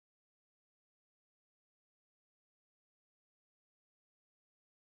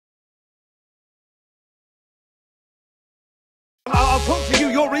I'll talk to you,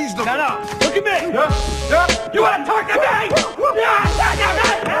 you're reasonable. No. Look at me! Yeah. You wanna talk to me? What are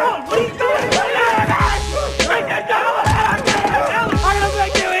you doing? I'm gonna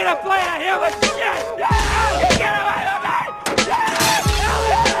make you eat a plate of human shit! Get away from me!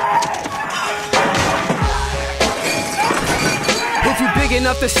 If you big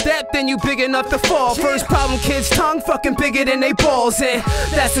enough to step, then you big enough to fall. First problem, kids' tongue fucking bigger than they balls. And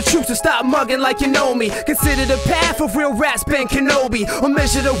that's the truth, so stop mugging like you know me. Consider the path of real rats, Ben Kenobi. Or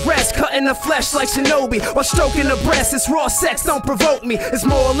measure the rest, cutting the flesh like Shinobi. Or stroking the breast, it's raw sex, don't provoke me. It's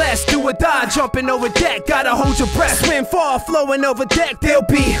more or less, do or die, jumping over deck. Gotta hold your breath, swim far, flowing over deck. There'll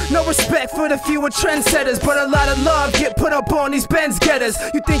be no respect for the fewer trendsetters, but a lot of love get put up on these Benz getters.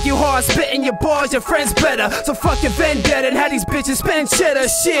 You think you hard spitting your bars, your friends better. So fuck your vendetta and have these bitches spend cheddar.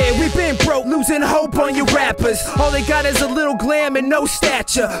 Shit, we been broke, losing hope on you rappers. All they got is a little glam and no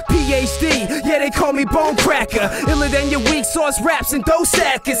stature. PhD, yeah, they call me bone cracker. Iller than your weak sauce raps and dough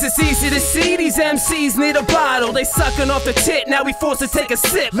sackers. It's easy to see these MCs need a bottle. They sucking off the tit, now we forced to take a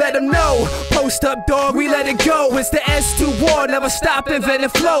sip. Let them know, post up dog, we let it go. It's the S2 war, never stop inventing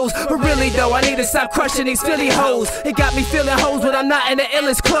flows. But really though, I need to stop crushing these Philly hoes. It got me feeling hoes, but I'm not in the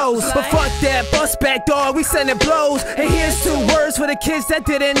illest clothes. But fuck that, bust back dog, we sending blows. And here's 2 words for the kids that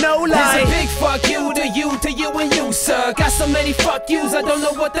didn't know, like, it's a big fuck you to you and you, sir. Got so many fuck yous, I don't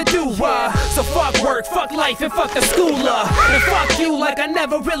know what to do. So fuck work, fuck life, and fuck the schooler. And fuck you like I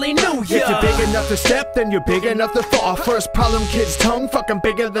never really knew ya. If you're big enough to step, then you're big enough to fall. First problem, kid's tongue fucking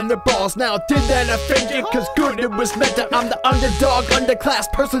bigger than their balls. Now did that offend you? Cause good it was meant to. I'm the underdog,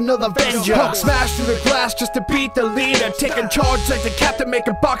 underclass, personal avenger. Hulk smash through the glass just to beat the leader. Taking charge like the captain,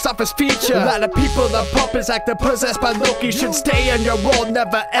 making box office feature. A lot of people that pump is acting possessed by Loki. Should stay in your world,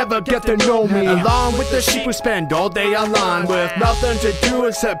 never ever get to know me. Along with the sheep who spend all day online with nothing to do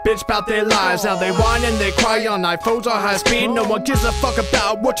except bitch about their lives. Now they whine and they cry on iPhones or high speed. No one gives a fuck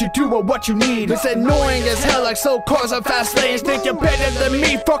about what you do or what you need. It's annoying as hell, like slow cars on fast lanes. Think you're better than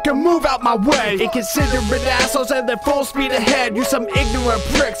me, fucking move out my way. Inconsiderate assholes and they're full speed ahead. You some ignorant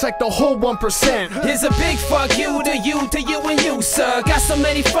pricks like the whole 1%. Here's a big fuck you to you and you, sir. Got so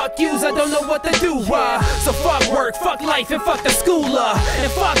many fuck yous, I don't know what to do. So fuck work, fuck life, and fuck the schooler.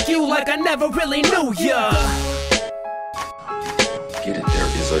 And fuck you like I never really knew ya. Get it, there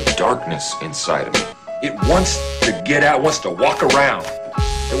is a darkness inside of me. It wants to get out, wants to walk around.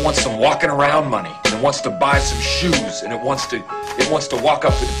 It wants some walking around money. And it wants to buy some shoes. And it wants to walk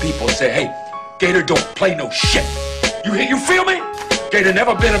up to the people and say, hey, Gator don't play no shit. You feel me? Gator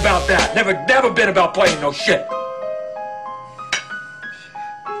never been about that. Never been about playing no shit.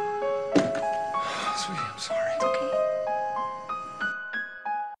 Sweetie, I'm sorry. Okay.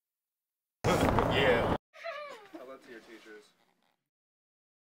 Yeah.